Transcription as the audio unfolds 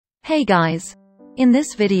Hey guys! In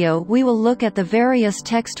this video we will look at the various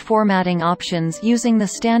text formatting options using the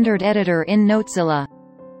standard editor in Notezilla.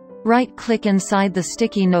 Right-click inside the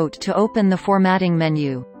sticky note to open the formatting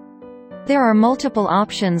menu. There are multiple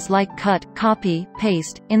options like cut, copy,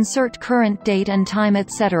 paste, insert current date and time,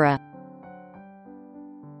 etc.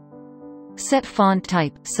 Set font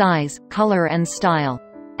type, size, color and style.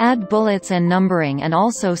 Add bullets and numbering and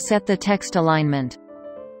also set the text alignment.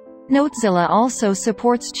 Notezilla also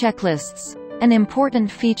supports checklists, an important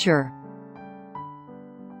feature.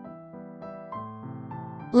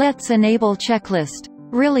 Let's enable checklist.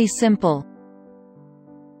 Really simple.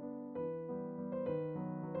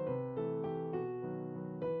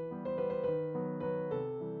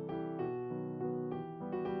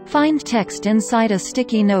 Find text inside a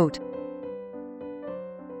sticky note.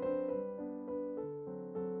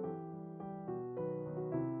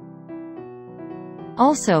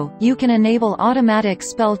 Also, you can enable automatic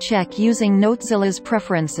spell check using Notezilla's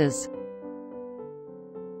preferences.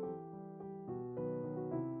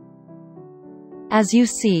 As you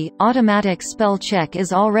see, automatic spell check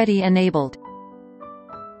is already enabled.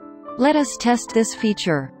 Let us test this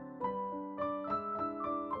feature.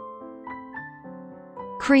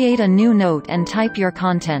 Create a new note and type your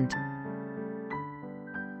content.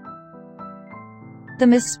 The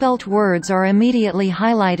misspelt words are immediately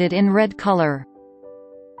highlighted in red color.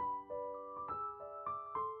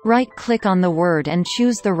 Right-click on the word and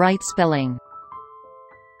choose the right spelling.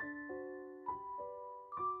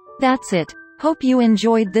 That's it. Hope you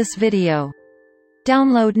enjoyed this video.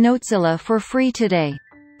 Download Notezilla for free today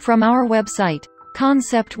from our website,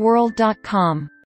 conceptworld.com.